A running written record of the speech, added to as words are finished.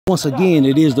Once again,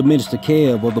 it is the Minister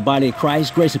Kev of the body of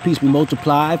Christ. Grace and peace be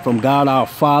multiplied from God our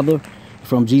Father,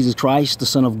 from Jesus Christ, the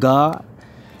Son of God.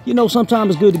 You know,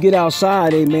 sometimes it's good to get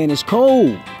outside, amen. It's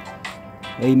cold.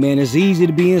 Amen. It's easy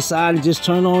to be inside and just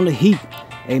turn on the heat.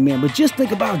 Amen. But just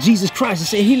think about Jesus Christ. It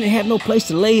said he didn't have no place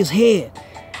to lay his head.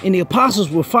 And the apostles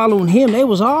were following him. They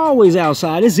was always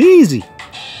outside. It's easy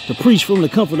to preach from the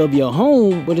comfort of your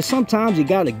home, but sometimes you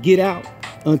got to get out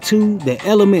unto the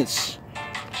elements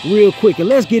real quick. And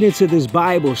let's get into this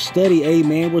Bible study.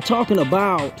 Amen. We're talking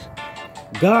about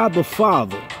God the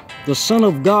Father, the Son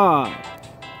of God,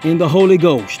 and the Holy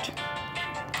Ghost.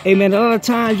 Amen. A lot of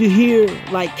times you hear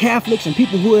like Catholics and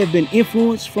people who have been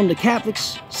influenced from the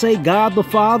Catholics say God the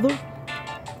Father,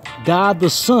 God the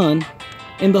Son,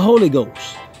 and the Holy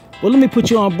Ghost. Well, let me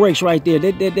put you on brakes right there.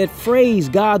 That phrase,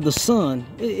 God the Son,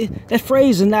 that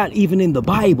phrase is not even in the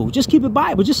Bible. Just keep it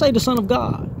Bible. Just say the Son of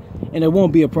God, and it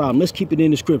won't be a problem. Let's keep it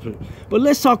in the scripture. But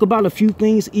let's talk about a few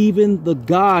things, even the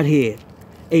Godhead.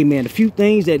 Amen. A few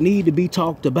things that need to be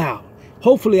talked about.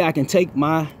 Hopefully I can take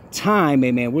my time.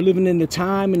 Amen. We're living in the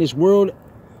time in this world.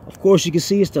 Of course, you can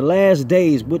see it's the last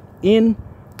days within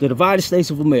the divided states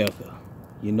of America.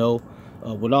 You know,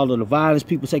 with all of the violence,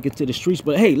 people taking to the streets.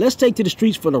 But hey, let's take to the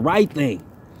streets for the right thing.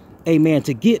 Amen.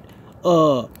 To get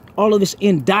all of this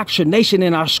indoctrination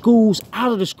in our schools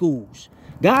out of the schools.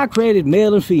 God created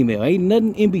male and female. Ain't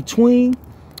nothing in between.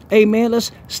 Amen.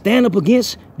 Let's stand up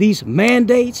against these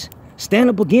mandates. Stand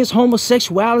up against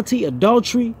homosexuality,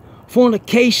 adultery,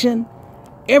 fornication,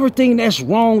 everything that's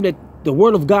wrong that the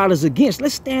word of God is against.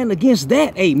 Let's stand against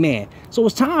that. Amen. So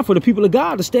it's time for the people of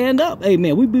God to stand up.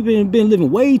 Amen. We've been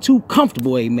living way too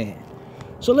comfortable. Amen.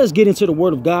 So let's get into the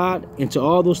word of God, into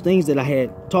all those things that I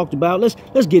had talked about. Let's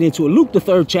get into it. Luke, the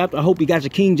 3rd chapter. I hope you got your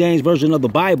King James version of the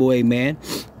Bible. Amen.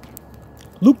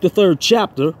 Luke, the 3rd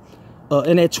chapter,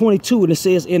 and at 22, and it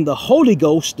says, "And the Holy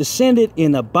Ghost descended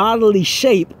in a bodily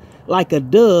shape like a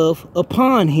dove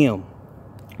upon him."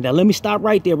 Now, let me stop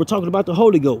right there. We're talking about the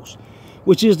Holy Ghost,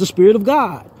 which is the Spirit of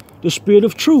God, the Spirit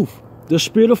of truth, the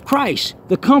Spirit of Christ,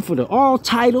 the Comforter, all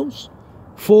titles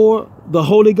for the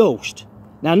Holy Ghost.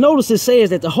 Now, notice it says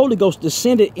that the Holy Ghost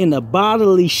descended in a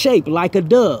bodily shape like a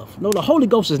dove. No, the Holy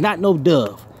Ghost is not no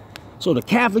dove. So the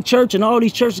Catholic Church and all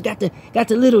these churches got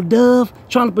the little dove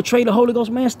trying to portray the Holy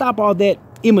Ghost. Man, stop all that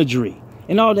imagery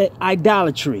and all that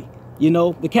idolatry. You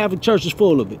know, the Catholic Church is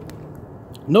full of it.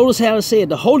 Notice how it said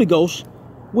the Holy Ghost,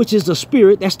 which is the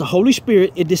Spirit, that's the Holy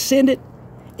Spirit, it descended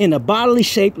in a bodily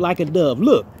shape like a dove.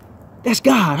 Look, that's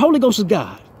God. Holy Ghost is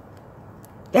God.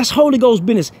 That's Holy Ghost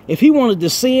business. If he wanted to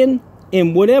descend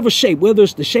in whatever shape, whether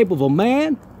it's the shape of a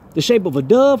man, the shape of a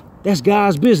dove, that's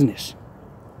God's business.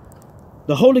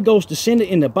 The Holy Ghost descended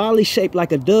in a bodily shape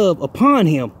like a dove upon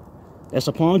him. That's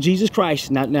upon Jesus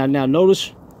Christ. Now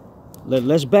notice,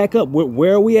 let's back up.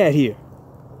 Where are we at here?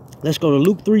 Let's go to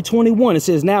Luke 3:21. It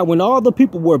says, "Now when all the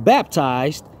people were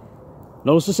baptized,"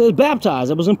 notice it says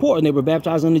baptized. That was important. They were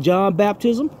baptized under John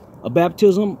baptism, a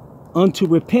baptism unto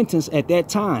repentance at that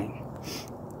time.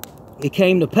 "It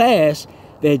came to pass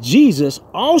that Jesus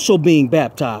also being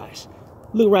baptized."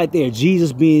 Look right there.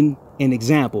 Jesus being an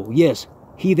example. Yes,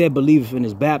 he that believeth and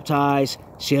is baptized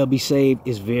shall be saved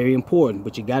is very important.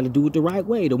 But you got to do it the right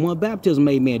way. The one baptism,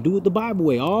 amen. Do it the Bible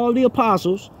way. All the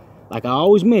apostles, like I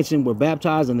always mention, were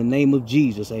baptized in the name of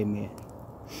Jesus. Amen.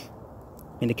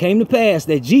 "And it came to pass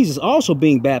that Jesus also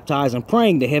being baptized and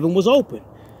praying, the heaven was open."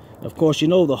 Of course, you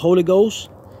know, the Holy Ghost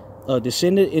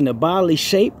descended in a bodily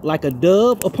shape like a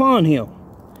dove upon him.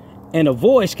 "And a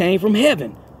voice came from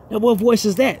heaven." Now, what voice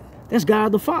is that? That's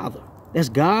God the Father. That's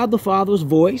God the Father's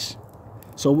voice.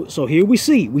 So here we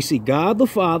see God the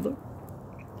Father.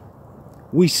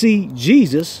 We see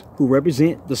Jesus, who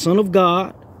represent the Son of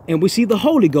God. And we see the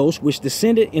Holy Ghost, which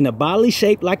descended in a bodily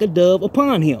shape like a dove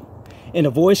upon him. "And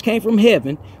a voice came from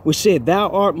heaven, which said, Thou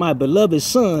art my beloved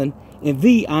Son, in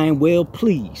thee I am well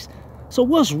pleased." So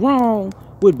what's wrong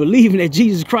with believing that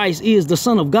Jesus Christ is the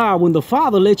Son of God when the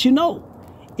Father lets you know?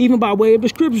 Even by way of the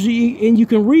scriptures, and you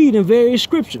can read in various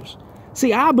scriptures.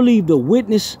 See, I believe the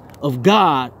witness of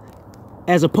God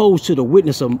as opposed to the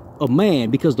witness of man,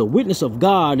 because the witness of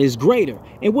God is greater.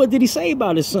 And what did he say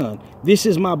about his Son? "This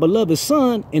is my beloved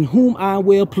Son, in whom I am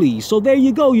well pleased." So there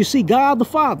you go. You see, God the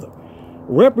Father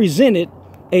represented,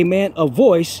 amen, a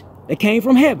voice that came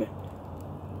from heaven.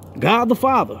 God the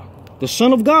Father, the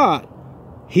Son of God,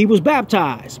 he was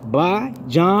baptized by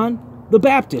John the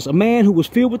Baptist, a man who was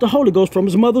filled with the Holy Ghost from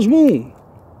his mother's womb.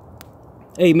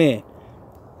 Amen.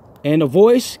 "And a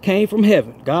voice came from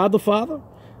heaven." God the Father,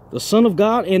 the Son of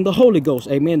God, and the Holy Ghost.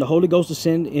 Amen. The Holy Ghost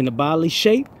descended in a bodily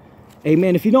shape.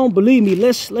 Amen. If you don't believe me,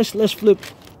 let's flip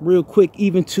real quick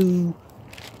even to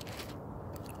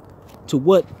to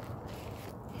what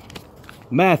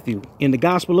Matthew, in the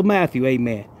Gospel of Matthew,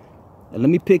 amen. And let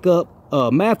me pick up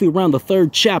Matthew around the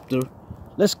 3rd chapter.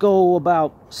 Let's go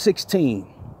about 16.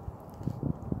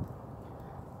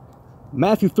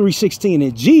 Matthew 3:16.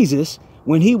 And Jesus,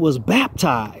 when he was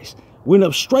baptized, went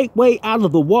up straightway out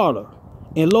of the water,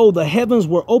 and lo, the heavens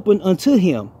were opened unto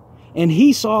him, and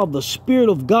he saw the Spirit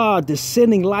of God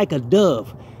descending like a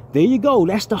dove. There you go.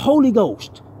 That's the Holy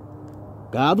Ghost.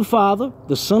 God the Father,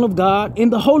 the Son of God,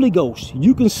 and the Holy Ghost.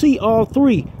 You can see all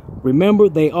three. Remember,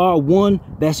 they are one.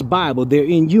 That's Bible. They're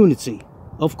in unity.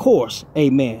 Of course.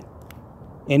 Amen.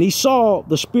 And he saw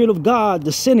the Spirit of God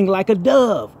descending like a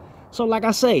dove. So like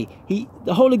I say,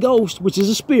 the Holy Ghost, which is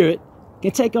a spirit,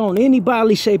 can take on any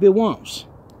bodily shape it wants.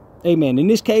 Amen. In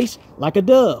this case, like a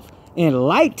dove, and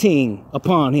lighting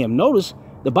upon him. Notice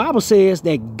the Bible says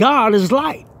that God is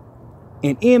light,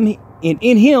 and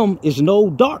in him is no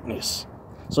darkness.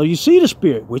 So you see the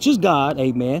Spirit, which is God,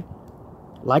 amen,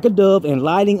 like a dove, and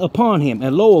lighting upon him.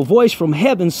 And lo, a voice from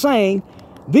heaven saying,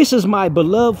 this is my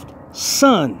beloved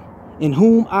Son, in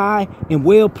whom I am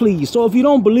well pleased. So if you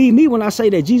don't believe me when I say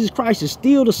that Jesus Christ is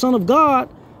still the Son of God,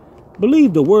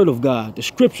 believe the word of God, the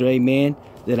scripture, amen,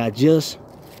 that I just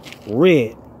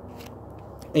read.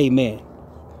 Amen.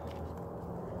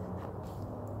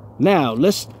 Now,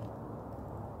 let's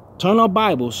turn our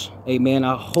Bibles, amen.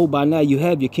 I hope by now you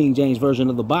have your King James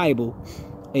Version of the Bible,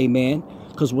 amen,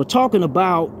 because we're talking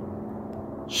about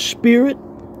spirit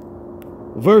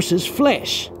versus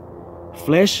flesh.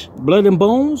 Flesh, blood and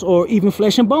bones, or even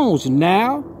flesh and bones.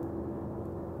 Now,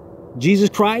 Jesus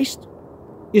Christ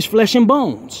is flesh and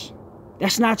bones.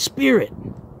 That's not spirit.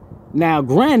 Now,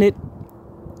 granted,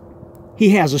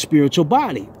 he has a spiritual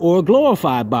body or a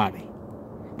glorified body,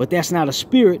 but that's not a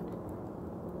spirit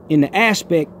in the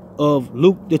aspect of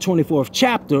Luke, the 24th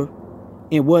chapter,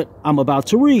 and what I'm about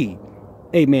to read.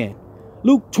 Amen.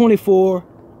 Luke 24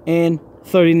 and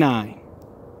 39.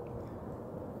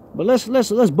 But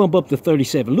let's bump up to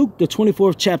 37. Luke, the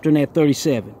 24th chapter, and at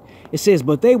 37. It says,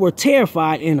 but they were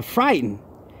terrified and frightened,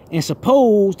 and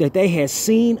supposed that they had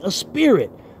seen a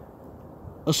spirit.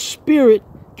 A spirit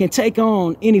can take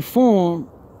on any form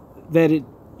that it,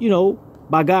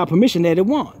 by God's permission that it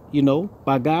wants.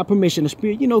 By God's permission, the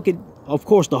spirit, can, of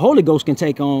course, the Holy Ghost can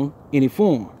take on any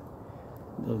form.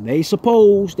 They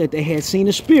supposed that they had seen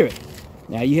a spirit.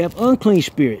 Now you have unclean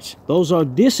spirits. Those are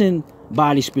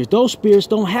disembodied spirits. Those spirits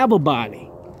don't have a body.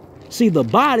 See, the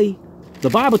body, the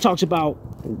Bible talks about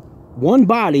one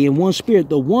body and one spirit.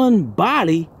 The one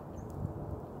body,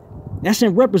 that's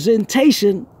in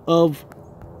representation of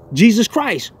Jesus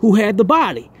Christ, who had the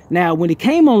body. Now, when he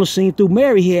came on the scene through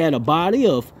Mary, he had a body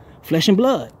of flesh and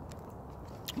blood.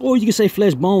 Or you can say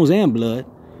flesh, bones, and blood.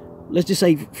 Let's just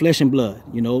say flesh and blood,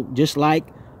 just like,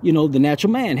 the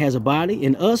natural man has a body.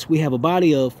 In us, we have a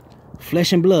body of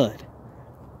flesh and blood.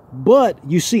 But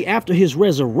you see, after his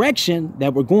resurrection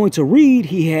that we're going to read,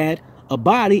 he had a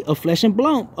body of flesh and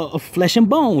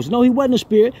bones. No, he wasn't a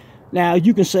spirit. Now,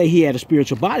 you can say he had a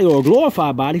spiritual body or a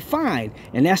glorified body, fine.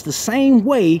 And that's the same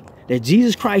way that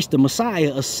Jesus Christ, the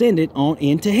Messiah, ascended on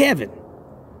into heaven.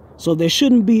 So there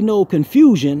shouldn't be no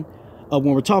confusion when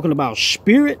we're talking about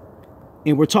spirit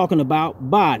and we're talking about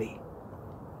body.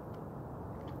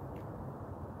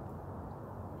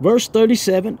 Verse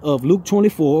 37 of Luke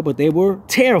 24, but they were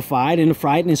terrified and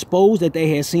frightened and supposed that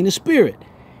they had seen a spirit.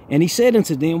 And he said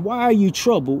unto them, why are you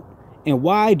troubled, and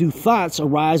why do thoughts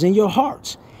arise in your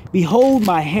hearts? Behold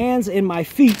my hands and my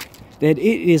feet, that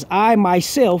it is I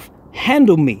myself.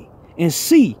 Handle me, and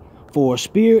see, for a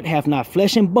spirit hath not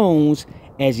flesh and bones,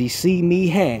 as ye see me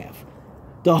have.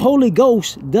 The Holy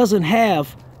Ghost doesn't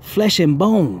have flesh and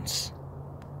bones.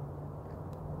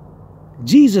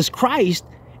 Jesus Christ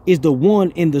is the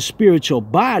one in the spiritual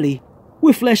body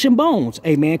with flesh and bones.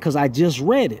 Amen. Because I just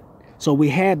read it. So we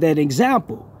have that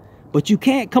example. But you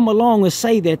can't come along and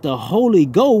say that the Holy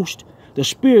Ghost, the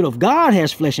Spirit of God,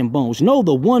 has flesh and bones. No,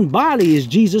 the one body is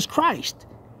Jesus Christ.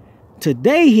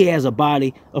 Today he has a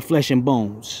body of flesh and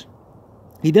bones.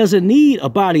 He doesn't need a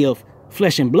body of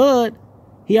flesh and blood.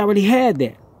 He already had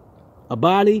that. A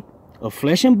body of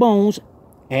flesh and bones,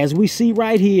 as we see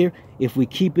right here, if we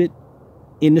keep it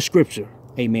in the scripture.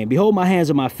 Amen. Behold my hands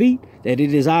and my feet, that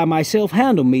it is I myself.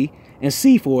 Handle me, and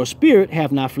see, for a spirit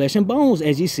hath not flesh and bones,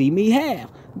 as ye see me have.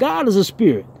 God is a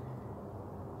spirit.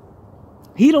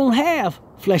 He don't have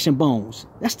flesh and bones.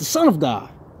 That's the Son of God.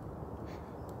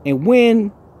 And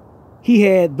when he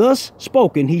had thus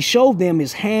spoken, he showed them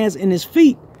his hands and his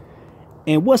feet.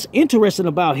 And what's interesting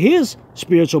about his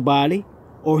spiritual body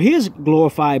or his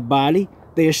glorified body,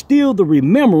 there's still the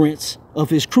remembrance of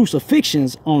his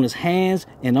crucifixions on his hands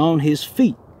and on his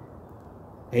feet.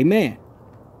 Amen.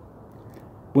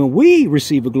 when we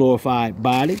receive a glorified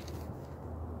body,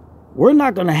 we're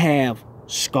not going to have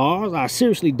scars. I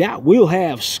seriously doubt we'll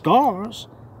have scars.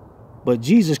 But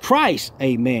Jesus Christ,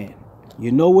 amen,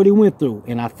 you know what he went through.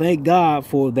 And I thank God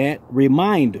for that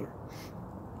reminder.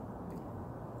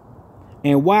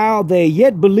 And while they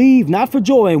yet believed not for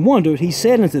joy and wondered, he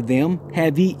said unto them,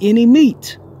 have ye any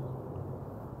meat?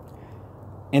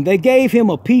 And they gave him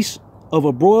a piece of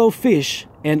a broiled fish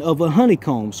and of a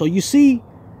honeycomb. So you see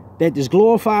that this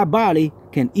glorified body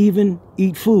can even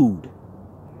eat food.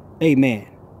 Amen.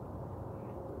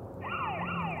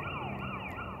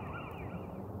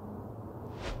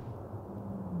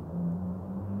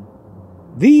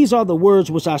 These are the words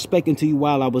which I spake unto you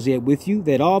while I was yet with you,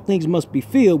 that all things must be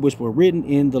filled which were written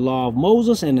in the law of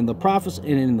Moses and in the prophets and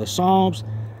in the Psalms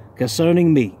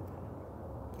concerning me.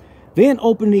 Then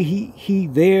opened he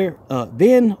their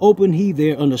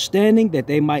understanding, that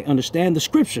they might understand the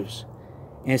scriptures,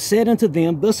 and said unto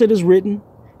them, thus it is written,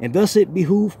 and thus it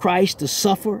behooved Christ to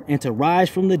suffer and to rise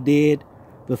from the dead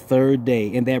the third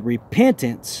day, and that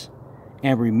repentance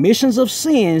and remissions of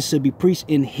sins should be preached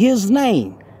in his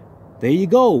name. There you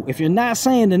go. If you're not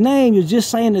saying the name, you're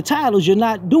just saying the titles, you're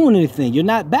not doing anything. You're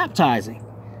not baptizing.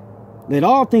 Let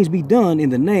all things be done in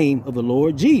the name of the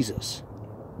Lord Jesus.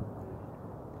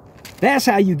 That's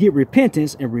how you get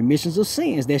repentance and remissions of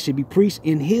sins. That should be preached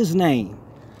in his name.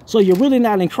 So you're really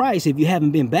not in Christ if you haven't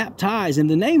been baptized in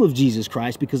the name of Jesus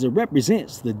Christ, because it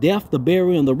represents the death, the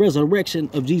burial, and the resurrection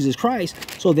of Jesus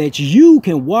Christ, so that you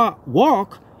can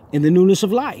walk in the newness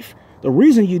of life. The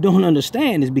reason you don't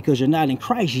understand is because you're not in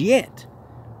Christ yet.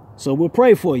 So we'll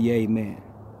pray for you, amen.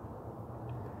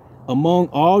 Among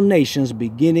all nations,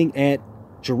 beginning at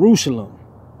Jerusalem.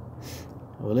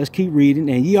 Well, let's keep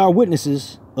reading. And ye are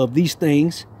witnesses of these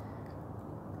things.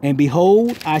 And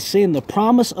behold, I send the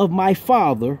promise of my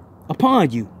Father upon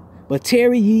you. But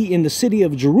tarry ye in the city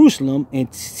of Jerusalem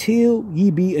until ye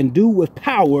be endued with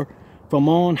power from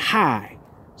on high.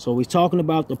 So he's talking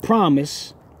about the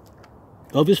promise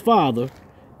of his Father,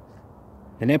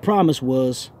 and that promise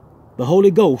was the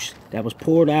Holy Ghost that was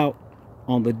poured out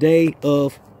on the day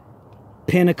of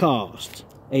Pentecost.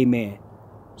 Amen.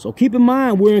 So keep in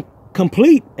mind, we're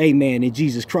complete, amen, in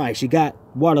Jesus Christ. You got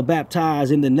water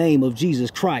baptized in the name of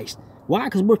Jesus Christ. Why?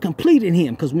 Because we're complete in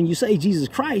him. Because when you say Jesus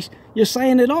Christ, you're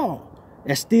saying it all.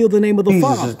 That's still the name of the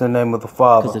Father. Jesus is the name of the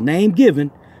Father. Because the name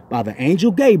given by the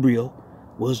angel Gabriel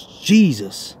was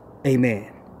Jesus. Amen.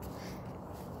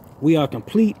 We are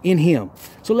complete in him.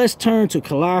 So let's turn to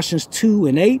Colossians 2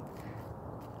 and 8.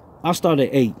 I'll start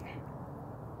at 8.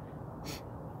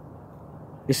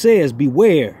 It says,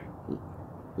 beware,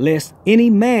 lest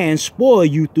any man spoil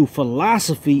you through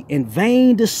philosophy and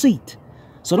vain deceit.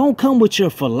 So don't come with your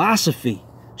philosophy.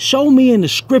 Show me in the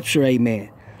scripture,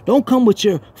 amen. Don't come with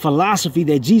your philosophy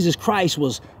that Jesus Christ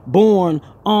was born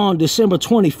on December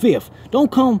 25th.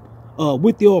 Don't come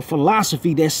with your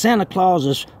philosophy that Santa Claus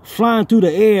is flying through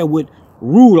the air with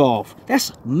Rudolph.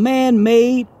 That's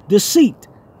man-made deceit.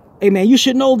 Amen. You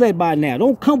should know that by now.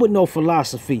 Don't come with no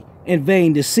philosophy and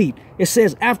vain deceit. It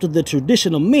says after the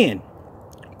tradition of men,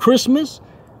 Christmas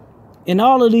and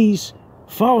all of these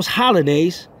false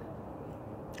holidays.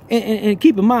 And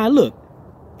keep in mind, look,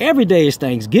 every day is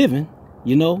Thanksgiving,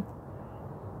 you know.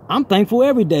 I'm thankful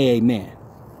every day, amen.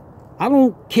 I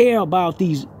don't care about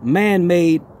these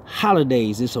man-made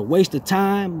holidays. It's a waste of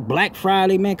time. Black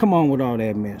Friday, man, come on with all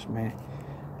that mess, man.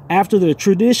 After the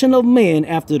tradition of men,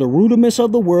 after the rudiments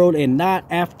of the world, and not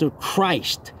after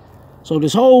Christ. So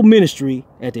this whole ministry,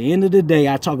 at the end of the day,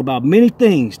 I talk about many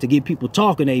things to get people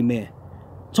talking, amen.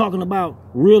 Talking about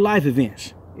real life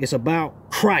events. It's about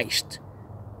Christ.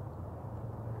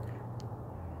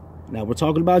 Now we're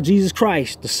talking about Jesus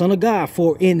Christ, the Son of God.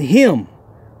 For in him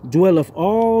dwelleth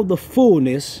all the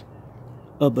fullness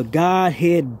of the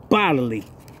Godhead bodily,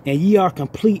 and ye are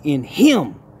complete in him,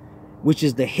 which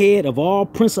is the head of all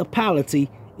principality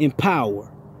and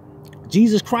power.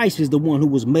 Jesus Christ is the one who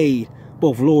was made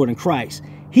both Lord and Christ.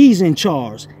 He's in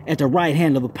charge at the right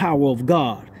hand of the power of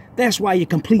God. That's why you're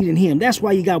complete in him. That's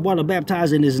why you got water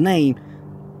baptized in his name.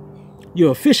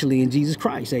 You're officially in Jesus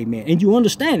Christ, amen. And you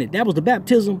understand it. That was the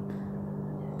baptism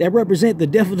that represent the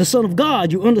death of the Son of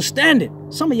God. You understand it.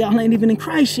 Some of y'all ain't even in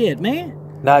Christ yet, man.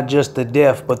 Not just the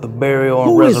death, but the burial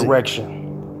and resurrection.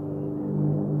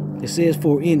 It says,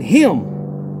 for in him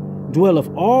dwelleth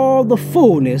all the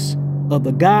fullness of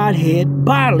the Godhead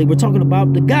bodily. We're talking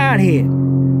about the Godhead.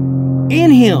 In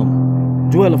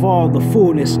him dwelleth all the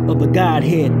fullness of the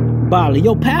Godhead bodily.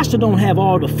 Your pastor don't have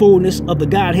all the fullness of the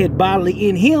Godhead bodily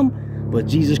in him, but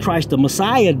Jesus Christ the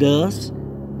Messiah does.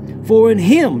 For in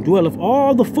him dwelleth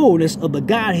all the fullness of the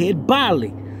Godhead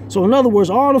bodily. So in other words,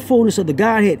 all the fullness of the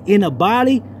Godhead in a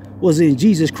body was in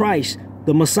Jesus Christ,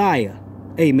 the Messiah.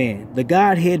 Amen. The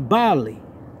Godhead bodily.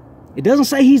 It doesn't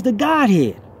say he's the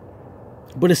Godhead,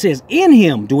 but it says in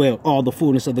him dwelt all the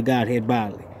fullness of the Godhead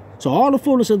bodily. So all the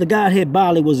fullness of the Godhead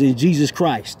bodily was in Jesus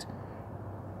Christ.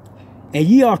 And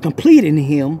ye are complete in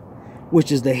him,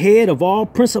 which is the head of all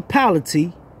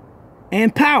principality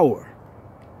and power.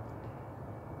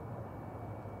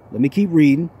 Let me keep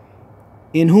reading.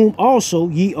 In whom also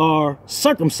ye are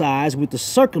circumcised with the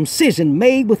circumcision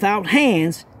made without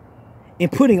hands, in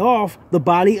putting off the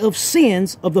body of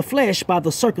sins of the flesh by the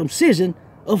circumcision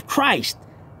of Christ.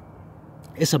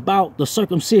 It's about the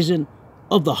circumcision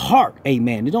of the heart.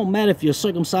 Amen. It don't matter if you're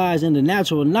circumcised in the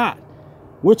natural or not.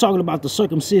 We're talking about the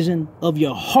circumcision of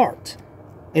your heart.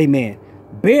 Amen.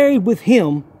 Buried with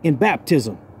him in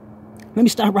baptism. Let me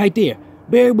stop right there.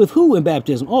 Buried with who in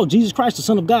baptism? Oh, Jesus Christ, the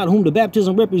Son of God, whom the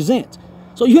baptism represents.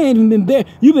 So you ain't even been buried.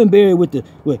 You've been buried with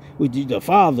the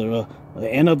Father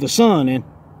and of the Son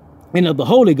and of the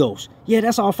Holy Ghost. Yeah,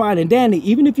 that's all fine and dandy.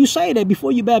 Even if you say that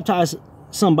before you baptize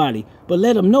somebody, but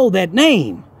let them know that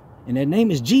name. And that name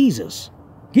is Jesus.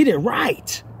 Get it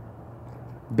right.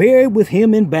 Buried with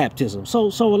him in baptism. So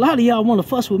a lot of y'all want to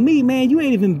fuss with me, man. You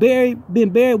ain't even been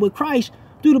buried with Christ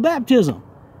through the baptism,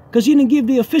 because you didn't give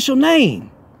the official name.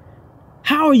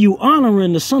 How are you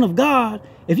honoring the Son of God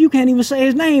if you can't even say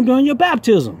his name during your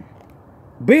baptism?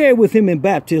 Buried with him in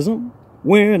baptism,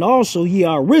 wherein also ye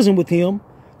are risen with him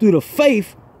through the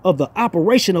faith of the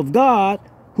operation of God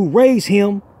who raised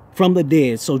him from the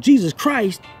dead. So Jesus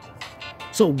Christ,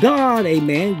 so God,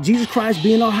 amen, Jesus Christ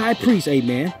being our high priest,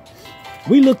 amen,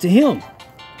 we look to him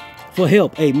for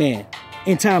help, amen,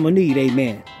 in time of need,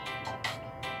 amen.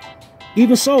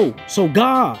 Even so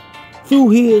God, through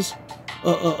his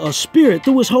spirit,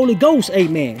 through his Holy Ghost,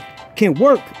 amen, can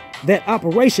work that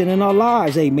operation in our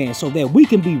lives, amen, so that we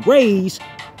can be raised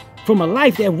from a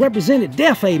life that represented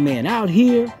death, amen, out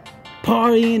here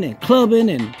partying and clubbing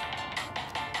and,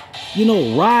 you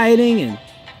know, rioting and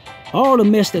all the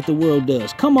mess that the world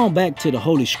does. Come on back to the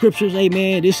Holy Scriptures,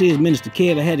 amen. This is Minister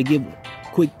Kev. I had to give a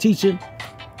quick teaching,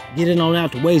 get it on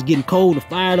out the way. It's getting cold. The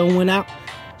fire done went out.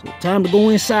 So time to go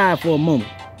inside for a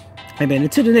moment. Amen.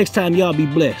 Until the next time, y'all be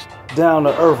blessed. Down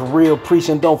to earth, real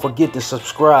preaching. Don't forget to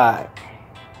subscribe.